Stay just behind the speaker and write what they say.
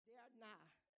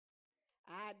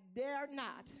I dare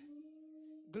not.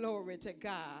 Glory to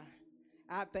God.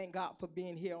 I thank God for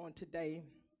being here on today.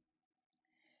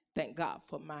 Thank God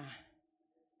for my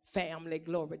family.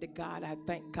 Glory to God. I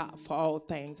thank God for all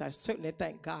things. I certainly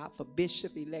thank God for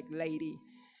Bishop-elect Lady.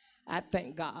 I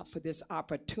thank God for this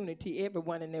opportunity,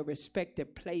 everyone in their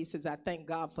respective places. I thank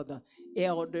God for the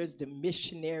elders, the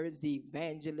missionaries, the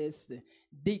evangelists, the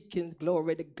deacons,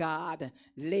 glory to God,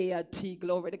 laity,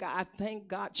 glory to God. I thank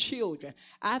God, children.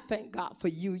 I thank God for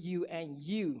you, and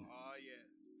you. Oh,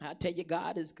 yes. I tell you,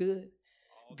 God is good.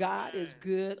 God is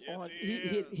good. Yes,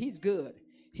 he's good.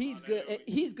 He's good.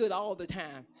 He's good all the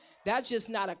time. That's just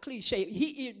not a cliche.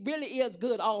 He really is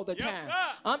good all the time. Sir.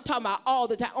 I'm talking about all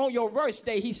the time. On your worst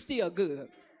day, he's still good.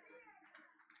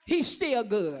 He's still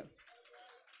good.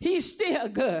 He's still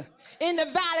good. In the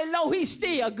valley low, he's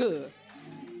still good.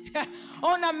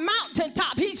 On the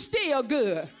mountaintop, he's still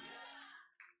good.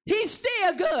 He's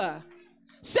still good.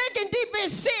 Sinking deep in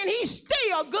sin, he's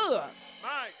still good.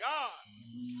 My God.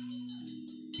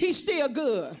 He's still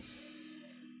good.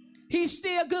 He's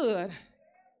still good.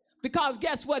 Because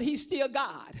guess what? He's still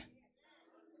God.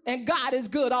 And God is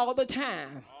good all the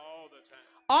time. All the time.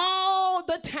 All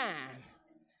the time.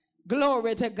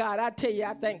 Glory to God. I tell you,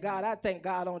 I thank God. I thank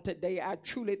God on today. I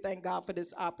truly thank God for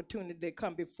this opportunity to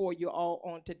come before you all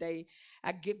on today.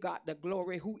 I give God the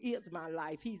glory. Who is my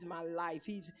life? He's my life.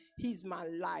 He's my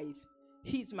life.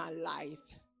 He's my life.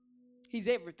 He's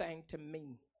everything to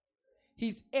me.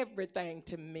 He's everything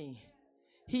to me.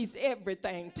 He's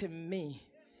everything to me.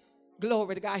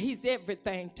 Glory to God. He's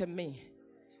everything to me.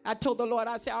 I told the Lord,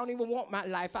 I said, I don't even want my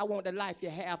life. I want the life you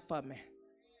have for me.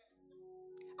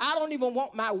 I don't even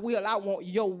want my will. I want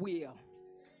your will.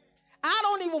 I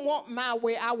don't even want my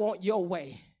way. I want your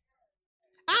way.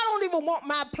 I don't even want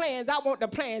my plans. I want the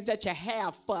plans that you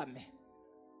have for me.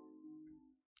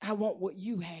 I want what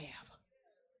you have.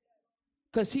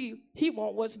 Because he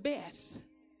wants what's best.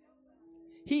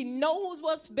 He knows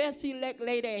what's best, elect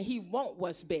lady, and he wants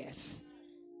what's best.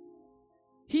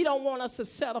 He don't want us to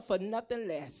settle for nothing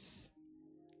less.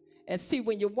 And see,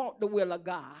 when you want the will of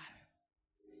God,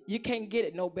 you can't get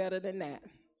it no better than that.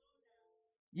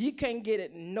 You can't get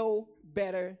it no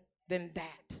better than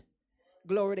that.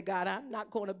 Glory to God. I'm not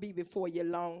going to be before you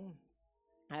long.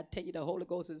 I tell you, the Holy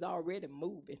Ghost is already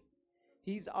moving.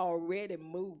 He's already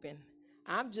moving.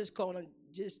 I'm just going to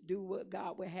just do what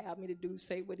God would have me to do,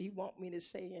 say what he want me to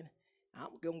say, and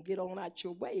I'm going to get on out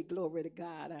your way. Glory to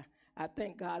God. I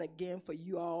thank God again for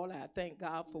you all. I thank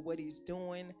God for what he's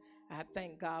doing. I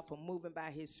thank God for moving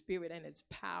by his spirit and his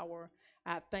power.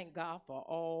 I thank God for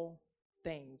all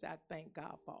things. I thank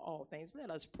God for all things. Let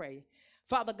us pray.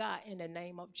 Father God, in the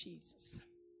name of Jesus,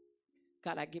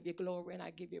 God, I give you glory and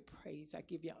I give you praise. I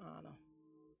give you honor.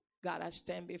 God, I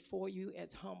stand before you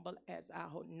as humble as I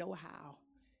know how.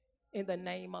 In the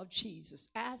name of Jesus,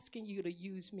 asking you to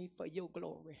use me for your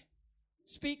glory.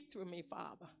 Speak through me,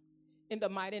 Father. In the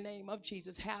mighty name of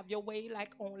Jesus, have your way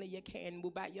like only you can.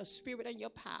 Move by your spirit and your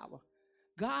power.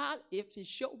 God, if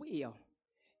it's your will,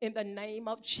 in the name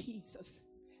of Jesus,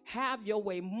 have your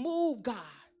way. Move, God,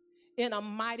 in a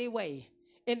mighty way.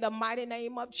 In the mighty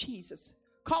name of Jesus.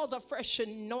 Cause a fresh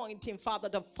anointing, Father,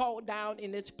 to fall down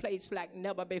in this place like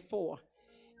never before.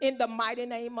 In the mighty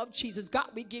name of Jesus, God,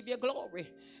 we give you glory.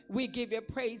 We give you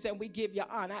praise and we give you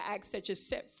honor. I ask that you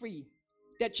set free,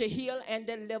 that you heal and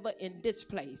deliver in this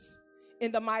place.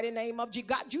 In the mighty name of Jesus,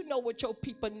 God, you know what your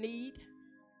people need.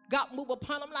 God, move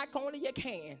upon them like only you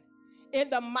can. In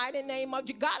the mighty name of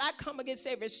Jesus, God, I come against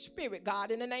every spirit,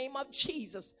 God, in the name of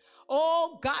Jesus.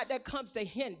 Oh, God, that comes to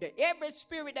hinder. Every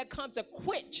spirit that comes to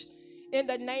quench, in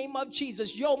the name of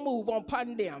Jesus, your move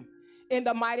upon them. In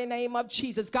the mighty name of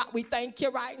Jesus, God, we thank you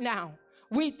right now.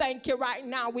 We thank you right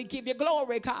now. We give you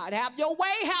glory, God. Have your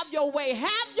way, have your way,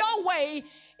 have your way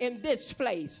in this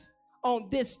place, on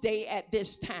this day, at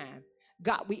this time.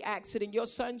 God, we ask it in your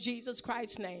son, Jesus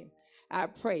Christ's name. I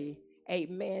pray,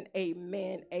 amen,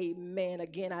 amen, amen.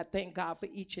 Again, I thank God for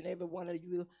each and every one of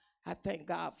you. I thank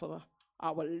God for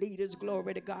our leaders,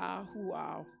 glory to God, who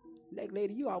are, like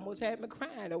lady, you almost had me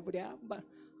crying over there, but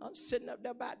I'm sitting up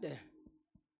there about there.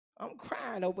 I'm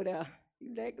crying over there.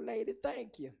 You like lady,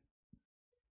 thank you.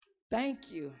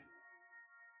 Thank you.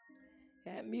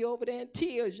 Had me over there in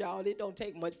tears, y'all. It don't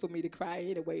take much for me to cry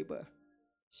anyway, but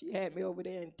she had me over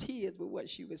there in tears with what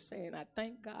she was saying. I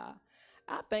thank God.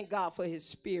 I thank God for his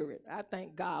spirit. I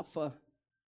thank God for,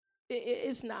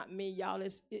 it's not me, y'all.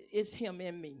 It's him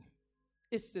in me.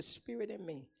 It's the spirit in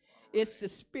me. It's the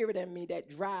spirit in me that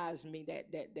drives me,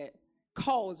 that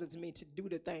causes me to do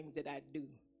the things that I do.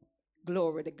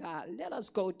 Glory to God. Let us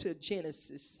go to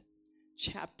Genesis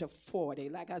chapter 40.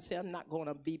 Like I said, I'm not going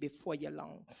to be before you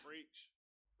long. Preach.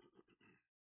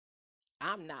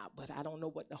 I'm not, but I don't know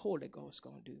what the Holy Ghost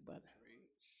going to do. But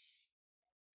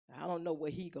I don't know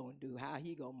what he going to do, how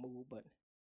he going to move. But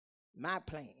my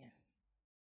plan,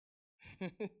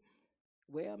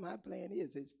 well, my plan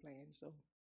is his plan. So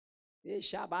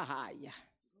it's Shabahaya.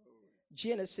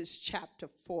 Genesis chapter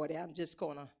 40. I'm just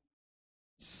going to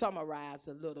summarize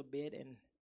a little bit and,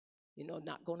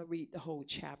 not going to read the whole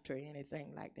chapter or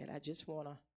anything like that. I just want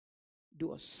to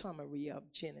do a summary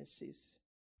of Genesis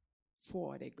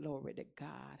 40. Glory to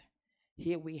God.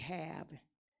 Here we have,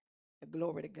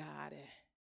 glory to God,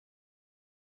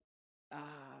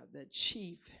 the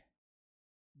chief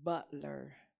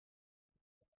butler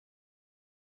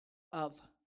of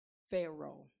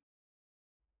Pharaoh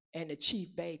and the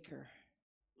chief baker.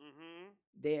 Mm-hmm.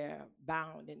 They're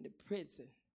bound in the prison.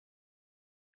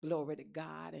 Glory to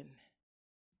God. And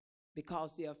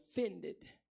because they offended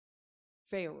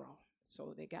Pharaoh,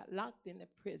 so they got locked in the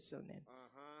prison. And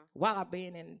while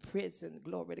being in prison,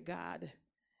 glory to God,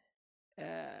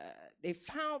 they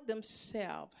found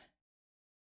themselves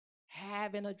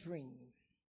having a dream.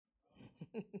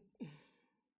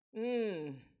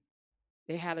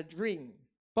 They had a dream.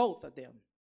 Both of them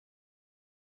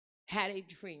had a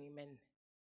dream. And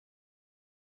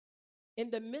in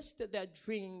the midst of their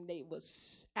dream,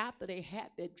 after they had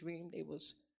their dream, they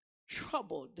was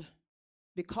troubled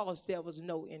because there was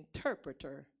no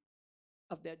interpreter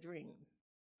of their dream.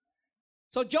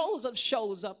 So Joseph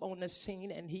shows up on the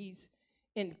scene, and he's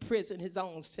in prison his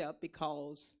own self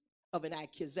because of an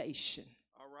accusation.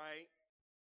 All right.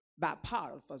 By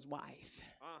Potiphar's wife.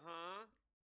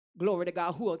 Glory to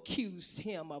God, who accused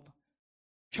him of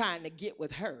trying to get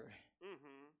with her,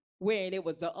 when it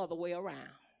was the other way around.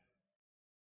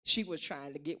 She was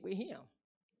trying to get with him.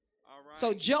 All right.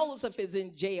 So Joseph is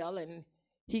in jail, and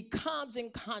he comes in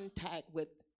contact with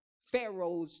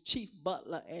Pharaoh's chief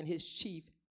butler and his chief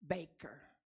baker.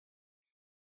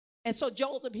 And so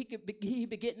Joseph, he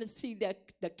began to see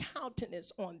the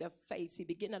countenance on their face. He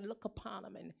began to look upon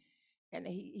them, and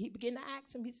he began to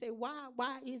ask him, he said,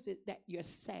 why is it that you're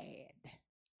sad?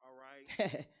 All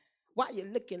right. Why you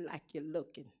looking like you're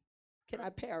looking? Can I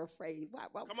paraphrase?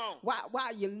 Come on.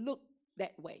 Why you look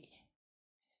that way?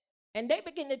 And they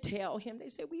begin to tell him, they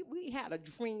said, we had a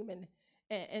dream,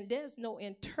 and there's no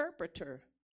interpreter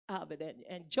of it.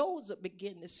 And Joseph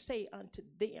began to say unto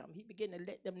them, he began to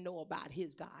let them know about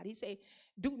his God. He said,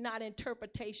 do not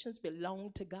interpretations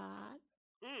belong to God?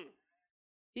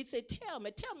 He said, tell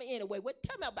me anyway.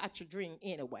 Tell me about your dream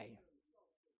anyway.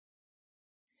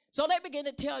 So they began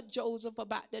to tell Joseph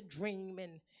about their dream,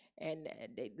 and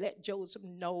they let Joseph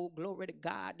know, glory to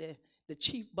God. The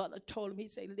chief butler told him, he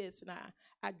said, listen,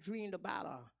 I dreamed about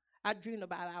I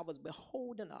was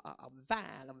beholding a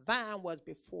vine. A vine was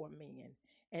before me,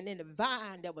 and in the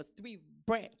vine there was 3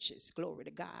 branches, glory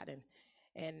to God,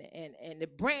 and the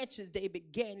branches, they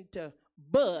began to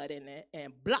bud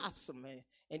and blossom,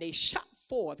 and they shot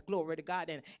forth, glory to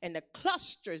God, and the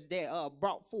clusters there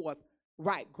brought forth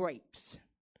ripe grapes.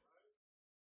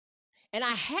 And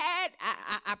I had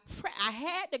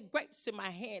the grapes in my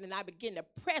hand, and I began to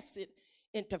press it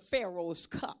into Pharaoh's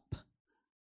cup.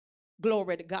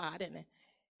 Glory to God.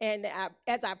 And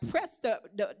as I pressed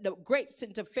the grapes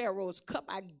into Pharaoh's cup,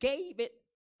 I gave it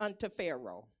unto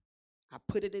Pharaoh. I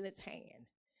put it in his hand.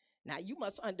 Now, you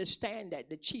must understand that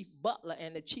the chief butler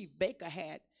and the chief baker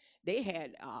had their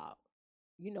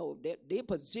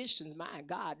positions. My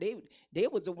God, they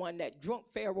was the one that drunk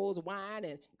Pharaoh's wine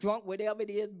and drunk whatever it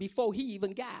is before he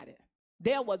even got it.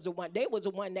 They was the one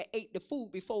that ate the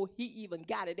food before he even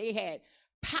got it. They had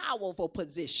powerful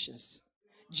positions.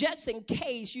 Just in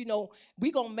case,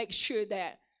 we're going to make sure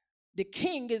that the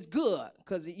king is good.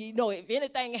 Because, if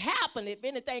anything happened, if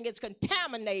anything is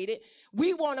contaminated,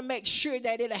 we want to make sure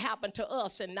that it'll happen to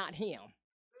us and not him.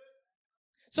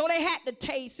 So they had to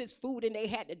taste his food, and they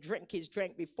had to drink his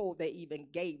drink before they even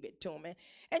gave it to him.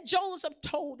 And Joseph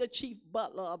told the chief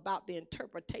butler about the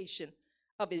interpretation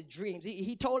of his dreams.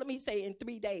 He told him, he said, in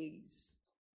 3 days.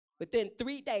 Within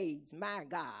 3 days, my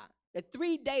God. The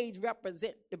 3 days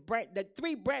represent the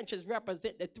 3 branches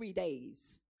represent the 3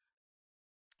 days.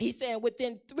 He said,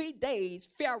 within 3 days,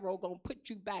 Pharaoh gonna put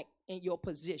you back in your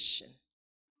position.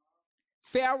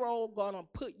 Pharaoh gonna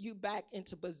put you back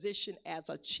into position as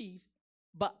a chief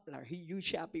butler. You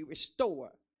shall be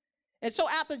restored. And so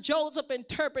after Joseph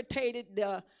interpreted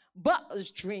the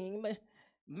butler's dream,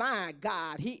 my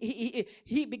God,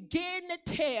 he began to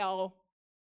tell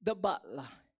the butler.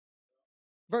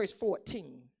 Verse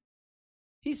 14.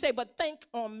 He said, but think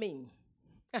on me.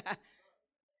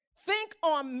 Think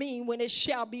on me when it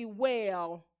shall be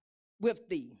well with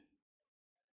thee,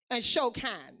 and show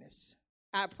kindness,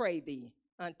 I pray thee,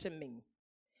 unto me.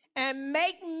 and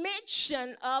make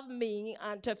mention of me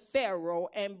unto Pharaoh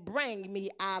and bring me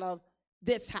out of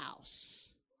this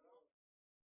house.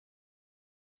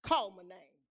 Call my name.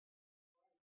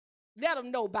 Let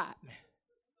them know about me.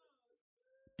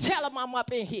 Tell them I'm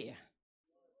up in here.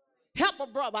 Help a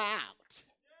brother out.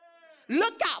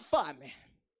 Look out for me.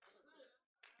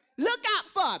 Look out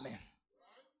for me.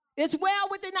 It's well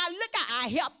within. Now look out. I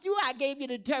helped you. I gave you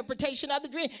the interpretation of the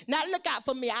dream. Now look out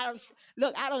for me. I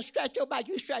don't stretch your back.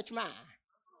 You stretch mine.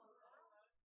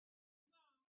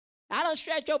 I don't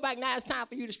stretch your back. Now it's time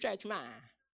for you to stretch mine.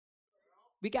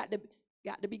 We got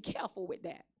to be careful with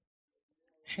that.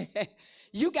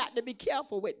 You got to be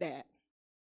careful with that.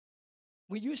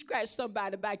 When you scratch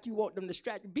somebody back, you want them to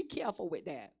stretch. Be careful with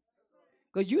that.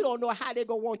 Because you don't know how they're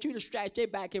going to want you to stretch their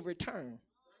back in return.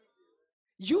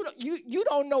 You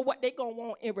don't know what they're going to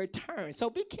want in return. So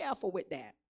be careful with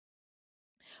that.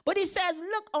 But he says,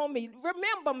 look on me.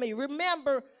 Remember me.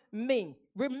 Remember me.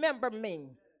 Remember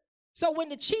me. So when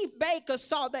the chief baker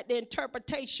saw that the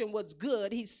interpretation was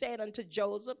good, he said unto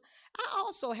Joseph, I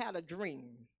also had a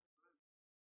dream.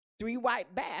 3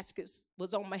 white baskets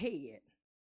was on my head.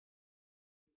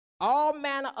 All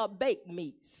manner of baked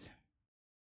meats.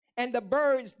 And the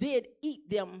birds did eat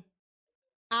them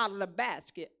out of the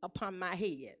basket upon my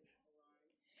head.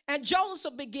 And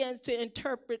Joseph begins to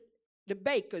interpret the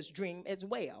baker's dream as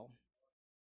well.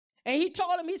 And he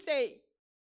told him, he said,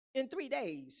 in 3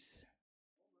 days,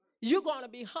 you're going to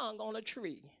be hung on a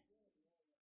tree.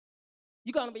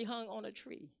 You're going to be hung on a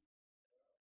tree.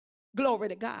 Glory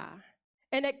to God.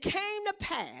 And it came to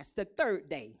pass the 3rd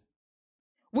day,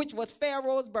 which was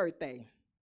Pharaoh's birthday,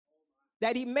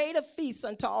 that he made a feast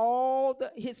unto all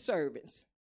his servants.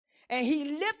 And he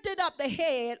lifted up the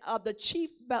head of the chief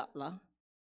butler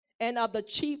and of the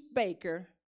chief baker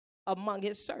among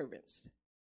his servants.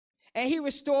 And he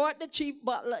restored the chief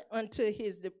butler unto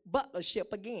his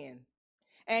butlership again.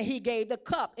 And he gave the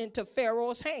cup into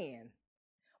Pharaoh's hand.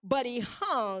 But he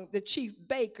hung the chief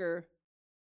baker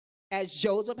as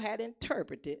Joseph had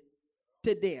interpreted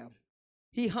to them.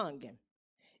 He hung him.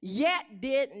 Yet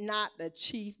did not the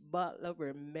chief butler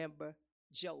remember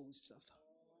Joseph,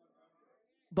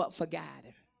 but forgot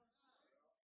him.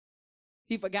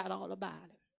 He forgot all about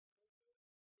him.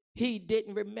 He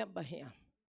didn't remember him.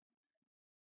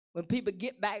 When people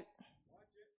get back,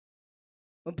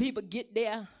 when people get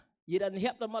there, you done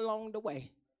help them along the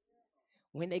way.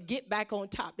 When they get back on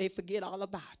top, they forget all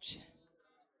about you.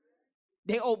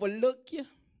 They overlook you.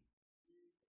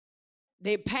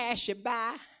 They pass you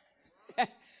by.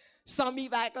 Some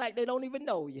people act like they don't even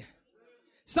know you.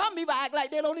 Some people act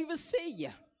like they don't even see you.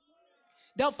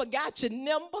 They'll forgot your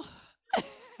number.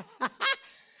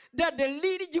 They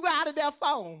deleted you out of their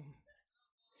phone.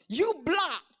 You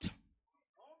blocked.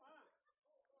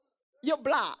 You're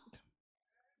blocked.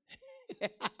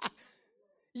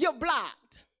 You're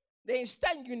blocked. They ain't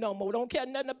studying you no more. Don't care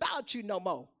nothing about you no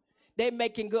more. They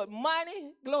making good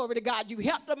money. Glory to God. You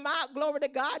helped them out. Glory to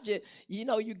God.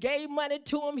 You gave money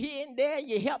to them here and there.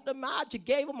 You helped them out. You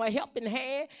gave them a helping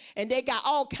hand. And they got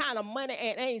all kind of money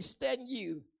and ain't studying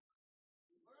you.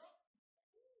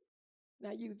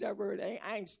 Now use that word. I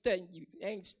ain't studying you. I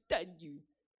ain't studying you.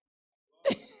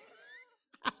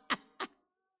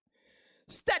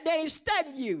 They ain't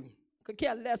studying you. Could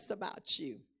care less about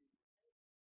you.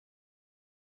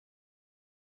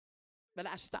 But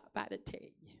I stopped by to tell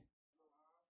you.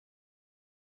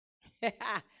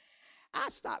 I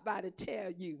stopped by to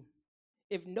tell you,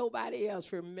 if nobody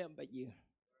else remember you,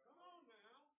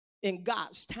 in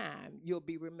God's time, you'll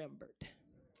be remembered.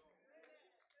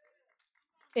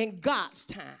 In God's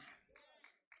time.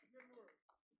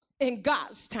 In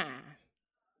God's time.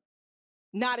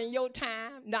 Not in your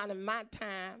time, not in my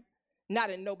time,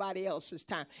 not in nobody else's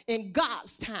time. In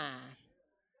God's time,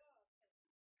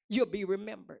 you'll be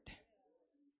remembered.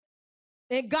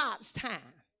 In God's time.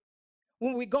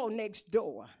 When we go next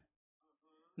door,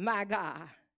 my God,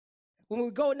 when we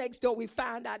go next door, we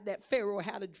find out that Pharaoh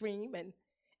had a dream,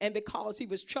 and because he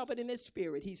was troubled in his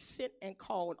spirit, he sent and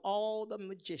called all the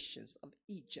magicians of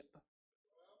Egypt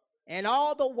and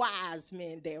all the wise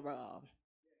men thereof.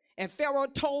 And Pharaoh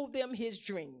told them his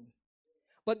dream,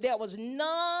 but there was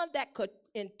none that could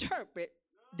interpret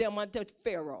them unto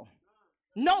Pharaoh.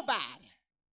 Nobody.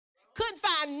 Couldn't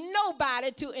find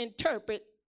nobody to interpret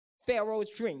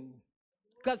Pharaoh's dream.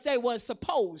 Because they weren't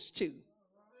supposed to.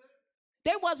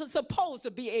 They wasn't supposed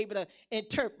to be able to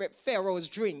interpret Pharaoh's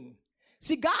dream.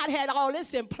 See, God had all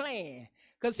this in plan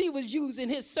because he was using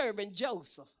his servant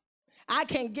Joseph. I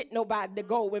can't get nobody to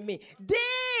go with me.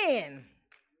 Then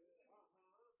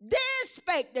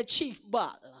spake the chief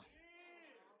butler.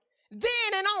 Then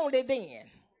and only then.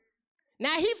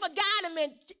 Now, he forgot him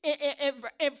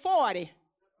in 40,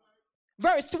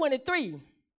 verse 23.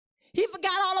 He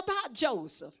forgot all about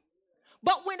Joseph.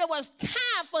 But when it was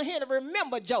time for him to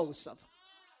remember Joseph,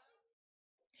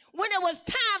 when it was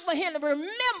time for him to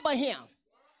remember him,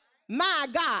 my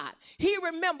God, he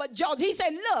remembered Joseph. He said,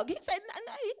 look, he said,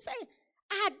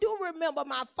 I do remember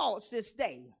my faults this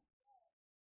day.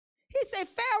 He said,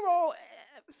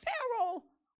 Pharaoh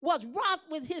was wroth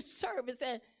with his servants,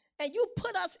 and you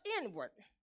put us inward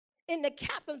in the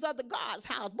captains of the guard's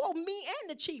house, both me and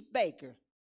the chief baker.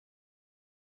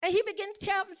 And he began to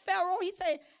tell Pharaoh, he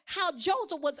said, how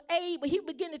Joseph was able, he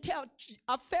began to tell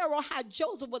Pharaoh how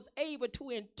Joseph was able to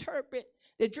interpret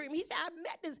the dream. He said, I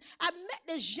met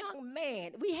this young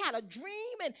man. We had a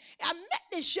dream, and I met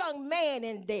this young man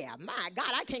in there. My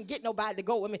God, I can't get nobody to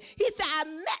go with me. He said, I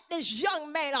met this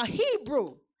young man, a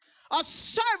Hebrew, a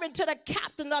servant to the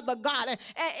captain of the guard.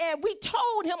 And we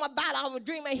told him about our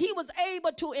dream, and he was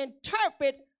able to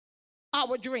interpret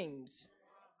our dreams.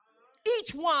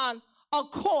 Each one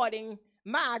according,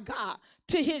 my God,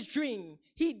 to his dream,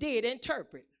 he did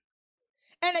interpret.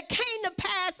 And it came to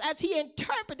pass as he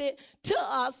interpreted to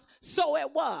us, so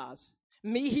it was.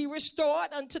 Me he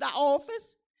restored unto the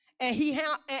office, and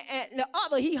and the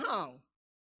other he hung.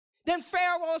 Then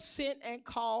Pharaoh sent and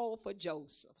called for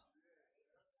Joseph.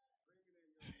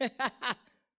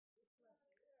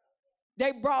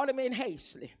 They brought him in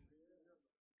hastily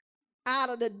out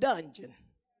of the dungeon.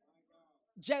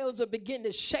 Joseph began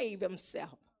to shave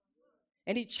himself,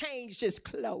 and he changed his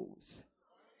clothes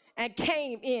and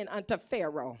came in unto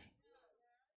Pharaoh.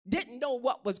 Didn't know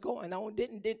what was going on,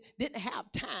 didn't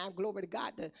have time, glory to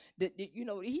God,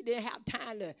 he didn't have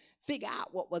time to figure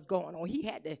out what was going on. He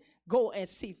had to go and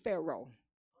see Pharaoh.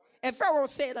 And Pharaoh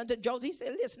said unto Joseph, he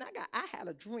said, listen, I had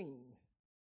a dream,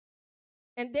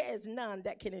 and there is none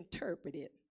that can interpret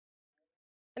it.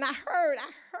 And I heard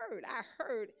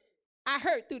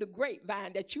through the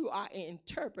grapevine that you are an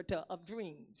interpreter of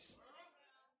dreams.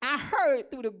 I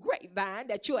heard through the grapevine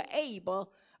that you are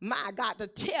able, my God, to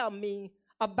tell me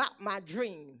about my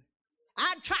dream.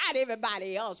 I tried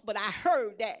everybody else, but I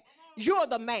heard that you're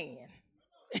the man.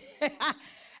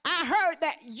 I heard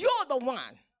that you're the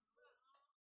one.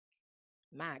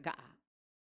 My God.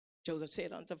 Joseph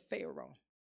said unto Pharaoh,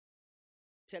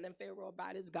 telling Pharaoh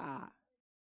about his God,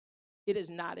 it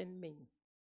is not in me.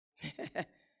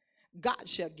 God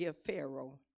shall give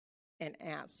Pharaoh an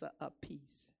answer of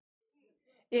peace.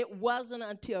 It wasn't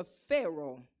until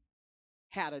Pharaoh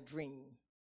had a dream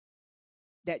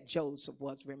that Joseph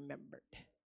was remembered.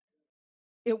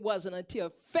 It wasn't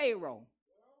until Pharaoh,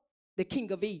 the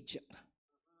king of Egypt,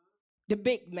 the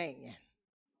big man,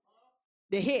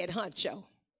 the head honcho,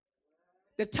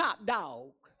 the top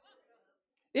dog,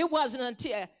 it wasn't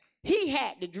until he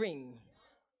had the dream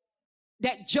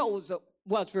that Joseph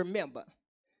was remembered.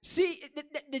 See,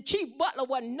 the chief butler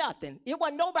wasn't nothing. It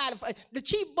wasn't nobody. The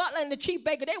chief butler and the chief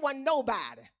baker, they wasn't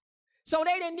nobody. So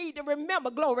they didn't need to remember,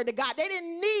 glory to God. They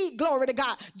didn't need glory to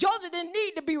God. Joseph didn't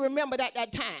need to be remembered at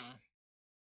that time.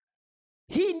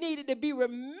 He needed to be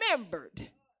remembered.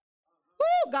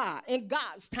 Oh, God, in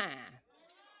God's time.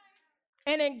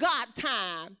 And in God's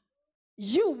time,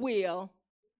 you will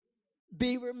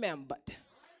be remembered.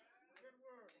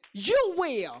 You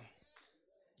will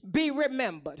be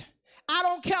remembered. I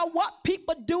don't care what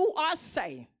people do or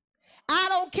say. I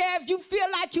don't care if you feel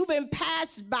like you've been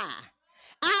passed by.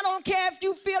 I don't care if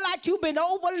you feel like you've been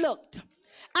overlooked.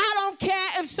 I don't care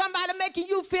if somebody making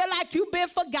you feel like you've been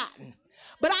forgotten.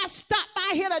 But I stopped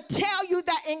by here to tell you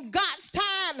that in God's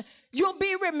time, you'll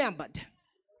be remembered.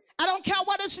 I don't care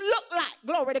what it's looked like,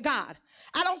 glory to God.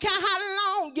 I don't care how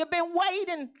long you've been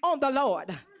waiting on the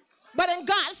Lord. But in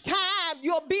God's time,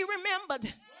 you'll be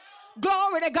remembered.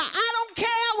 Glory to God. I don't care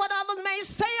what others may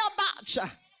say about you,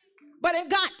 but in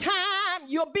God's time,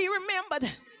 you'll be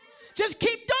remembered. Just keep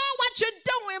doing what you're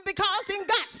doing, because in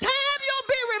God's time, you'll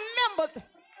be remembered.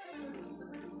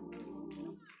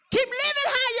 Keep living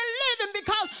how you're living,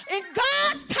 because in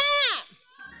God's time,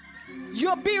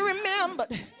 you'll be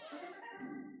remembered.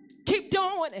 Keep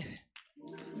doing it.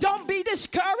 Don't be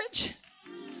discouraged.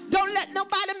 Don't let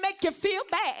nobody make you feel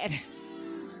bad.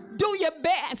 Do your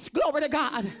best, glory to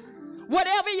God.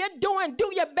 Whatever you're doing,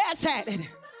 do your best at it.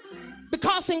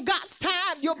 Because in God's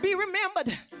time, you'll be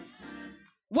remembered.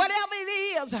 Whatever it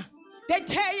is they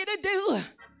tell you to do,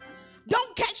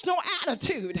 don't catch no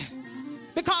attitude.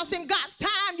 Because in God's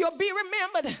time, you'll be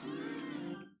remembered.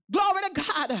 Glory to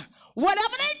God.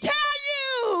 Whatever they tell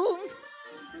you,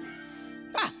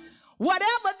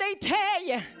 whatever they tell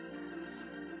you,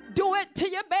 do it to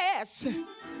your best.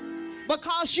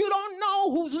 Because you don't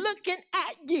know who's looking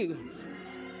at you.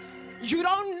 You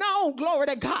don't know, glory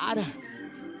to God,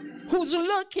 who's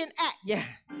looking at you.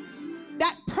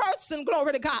 That person,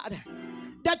 glory to God,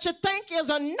 that you think is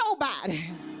a nobody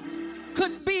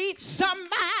could be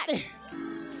somebody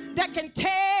that can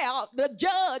tell the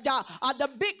judge or the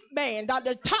big man or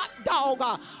the top dog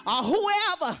or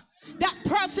whoever, that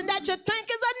person that you think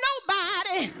is a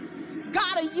nobody,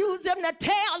 gotta use them to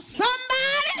tell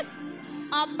somebody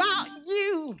about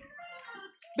you,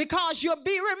 because you'll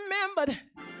be remembered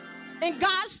in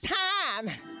God's time.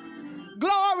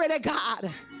 Glory to God.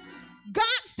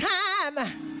 God's time.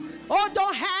 Oh,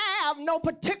 don't have no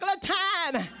particular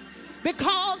time,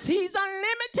 because he's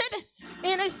unlimited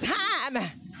in his time.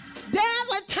 There's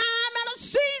a time and a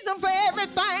season for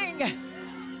everything.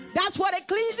 That's what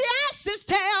Ecclesiastes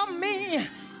tell me.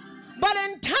 But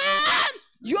in time,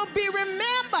 you'll be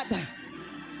remembered.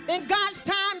 In God's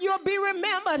time, you'll be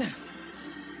remembered.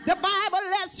 The Bible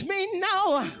lets me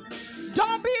know,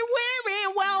 don't be weary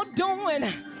in well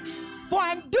doing, for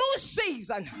in due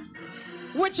season,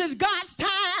 which is God's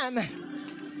time,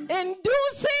 in due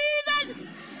season,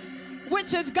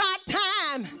 which is God's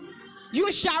time,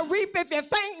 you shall reap if you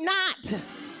faint not.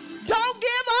 Don't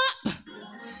give up.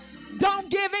 Don't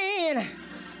give in.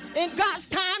 In God's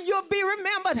time, you'll be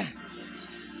remembered.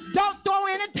 Don't throw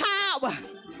in a towel.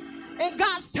 In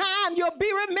God's time, you'll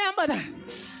be remembered.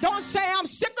 Don't say, I'm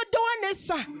sick of doing this.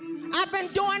 I've been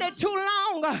doing it too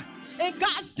long. In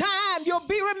God's time, you'll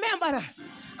be remembered.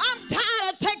 I'm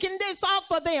tired of taking this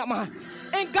off of them.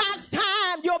 In God's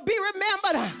time, you'll be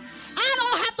remembered. I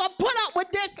don't have to put up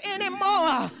with this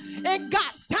anymore. In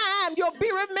God's time, you'll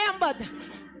be remembered.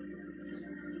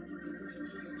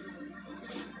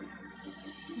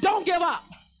 Don't give up.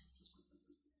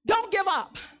 Don't give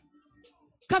up.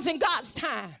 Because in God's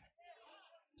time,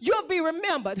 you'll be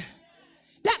remembered.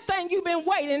 That thing you've been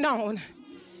waiting on,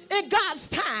 in God's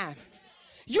time,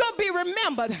 you'll be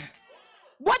remembered.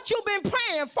 What you've been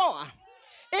praying for,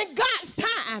 in God's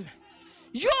time,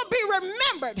 you'll be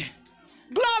remembered.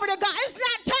 Glory to God. It's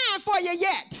not time for you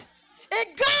yet.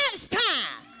 In God's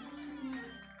time,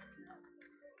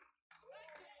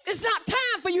 it's not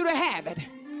time for you to have it.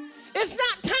 It's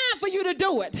not time for you to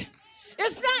do it.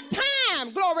 It's not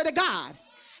time, glory to God.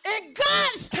 In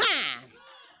God's time,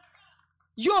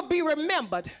 you'll be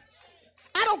remembered.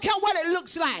 I don't care what it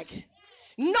looks like.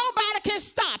 Nobody can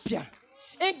stop you.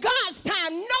 In God's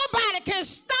time, nobody can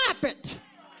stop it.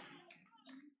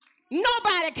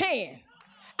 Nobody can.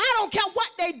 I don't care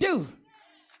what they do.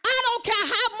 I don't care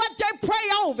how much they pray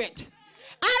over it.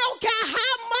 I don't care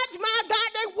how much, my God,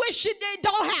 they wish it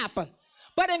don't happen.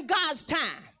 But in God's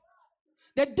time,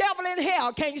 the devil in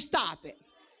hell can't stop it.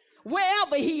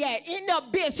 Wherever he at, in the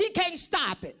abyss, he can't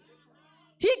stop it.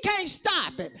 He can't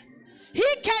stop it. He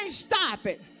can't stop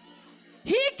it.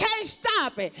 He can't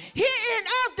stop it. Here in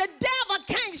earth, the devil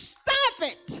can't stop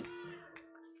it.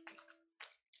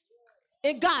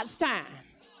 In God's time,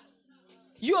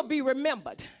 you'll be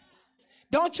remembered.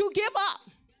 Don't you give up.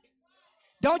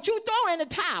 Don't you throw in the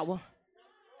towel.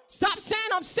 Stop saying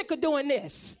I'm sick of doing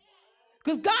this.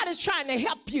 Because God is trying to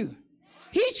help you.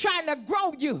 He's trying to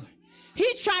grow you.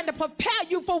 He's trying to prepare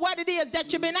you for what it is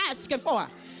that you've been asking for.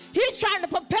 He's trying to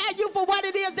prepare you for what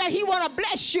it is that he want to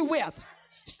bless you with.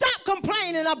 Stop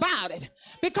complaining about it,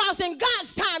 because in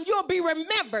God's time, you'll be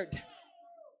remembered.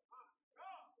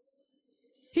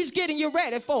 He's getting you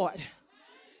ready for it.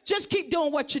 Just keep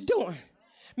doing what you're doing.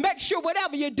 Make sure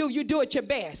whatever you do it your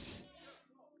best.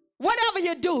 Whatever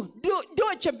you do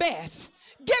it your best.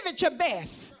 Give it your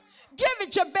best. Give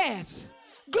it your best.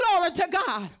 Glory to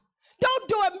God. Don't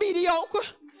do it mediocre.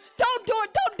 Don't do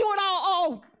it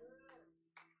all.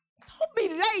 Don't be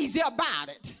lazy about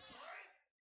it.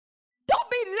 Don't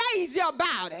be lazy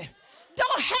about it.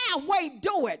 Don't halfway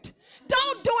do it.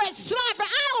 Don't do it sloppy.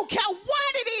 I don't care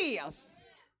what it is.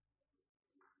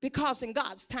 Because in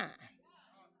God's time,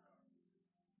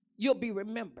 you'll be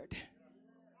remembered.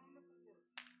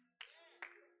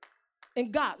 In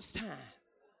God's time,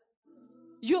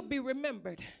 you'll be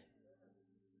remembered.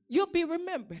 You'll be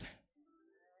remembered.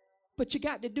 But you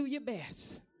got to do your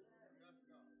best.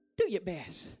 Do your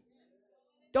best.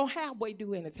 Don't halfway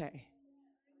do anything.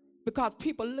 Because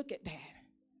people look at that.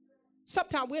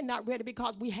 Sometimes we're not ready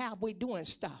because we halfway doing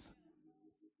stuff.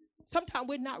 Sometimes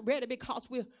we're not ready because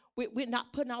we're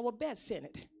not putting our best in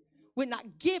it. We're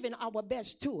not giving our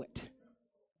best to it.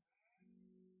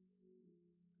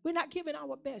 We're not giving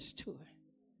our best to it.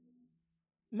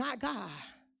 My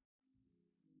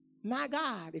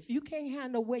God, if you can't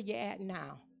handle where you're at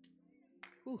now,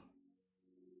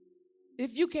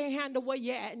 if you can't handle where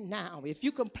you're at now, if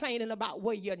you're complaining about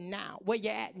where you're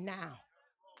at now,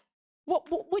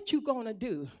 what you gonna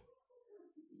do?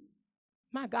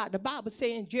 My God, the Bible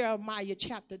says in Jeremiah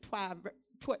chapter 12,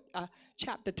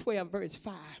 verse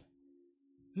 5.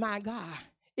 My God,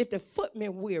 if the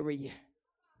footmen weary you,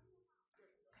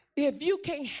 if you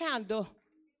can't handle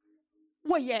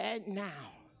where you're at now,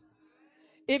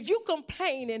 if you're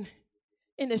complaining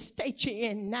in the state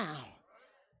you're in now,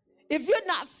 if you're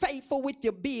not faithful with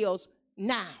your bills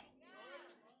now,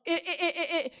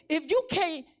 if you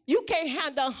can't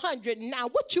handle 100 now,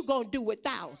 what you gonna do with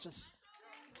thousands?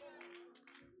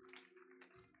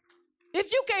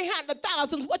 If you can't handle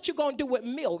thousands, what you gonna do with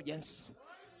millions?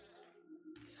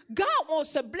 God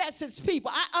wants to bless his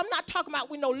people. I'm not talking about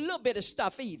with no little bit of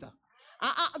stuff either.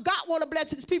 God want to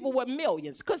bless his people with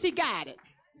millions because he got it.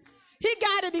 He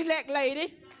got it, elect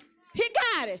lady. He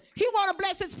got it. He want to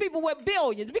bless his people with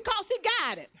billions because he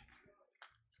got it.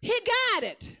 He got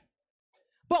it.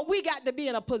 But we got to be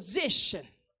in a position.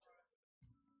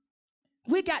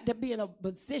 We got to be in a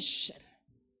position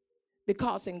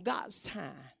because in God's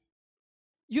time,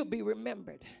 you'll be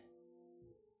remembered.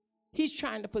 He's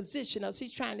trying to position us.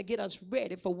 He's trying to get us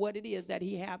ready for what it is that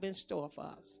he have in store for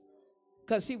us.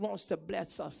 Because he wants to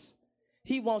bless us.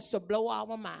 He wants to blow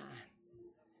our mind.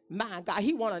 My God,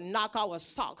 he wants to knock our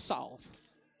socks off.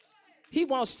 He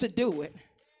wants to do it.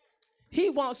 He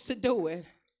wants to do it.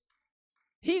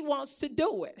 He wants to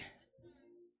do it.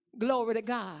 Glory to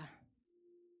God.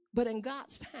 But in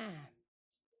God's time,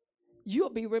 you'll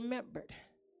be remembered.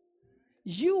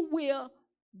 You will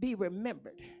be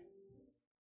remembered.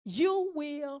 You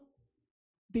will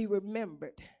be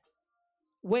remembered.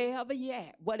 Wherever you're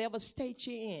at, whatever state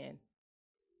you're in,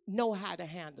 know how to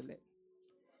handle it.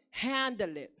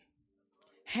 Handle it.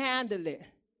 Handle it.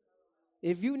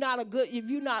 If you're not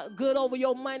good over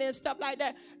your money and stuff like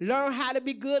that, learn how to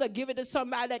be good or give it to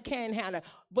somebody that can handle it.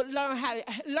 But learn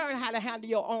how to handle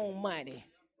your own money.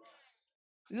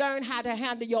 Learn how to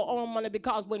handle your own money,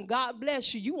 because when God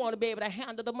bless you, you want to be able to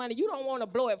handle the money. You don't want to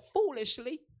blow it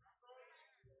foolishly.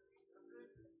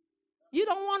 You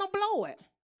don't want to blow it.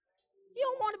 You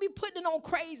don't want to be putting on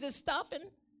crazy stuff, and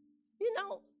we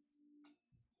don't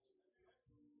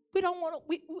want to.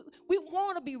 We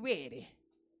want to be ready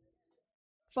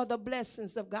for the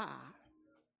blessings of God.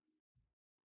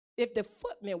 If the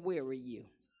footmen weary you,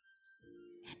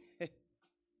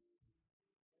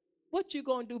 what you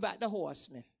gonna do about the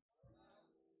horsemen?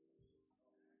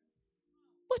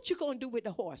 What you gonna do with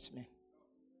the horsemen?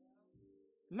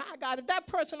 My God, if that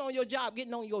person on your job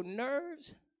getting on your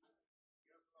nerves,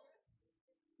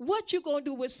 what you gonna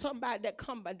do with somebody that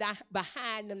come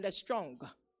behind them that's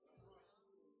stronger?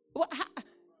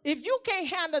 If you can't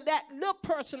handle that little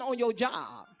person on your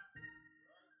job,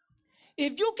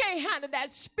 if you can't handle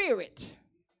that spirit,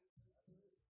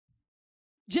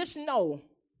 just know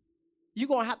you're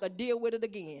gonna have to deal with it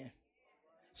again.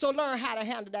 So learn how to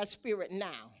handle that spirit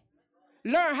now.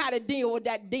 Learn how to deal with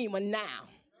that demon now.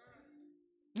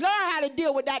 Learn how to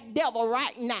deal with that devil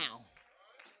right now.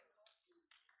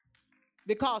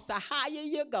 Because the higher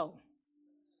you go,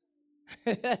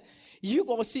 you're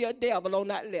going to see a devil on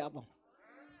that level.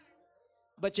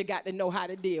 But you got to know how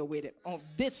to deal with it on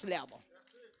this level.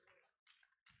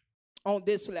 On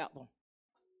this level.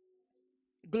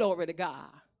 Glory to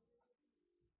God.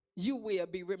 You will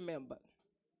be remembered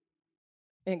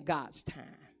in God's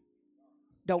time.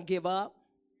 Don't give up.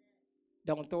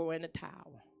 Don't throw in the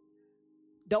towel.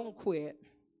 Don't quit.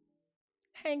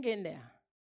 Hang in there.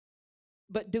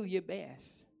 But do your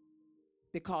best,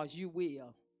 because you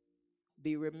will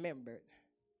be remembered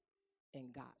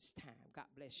in God's time. God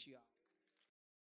bless you all.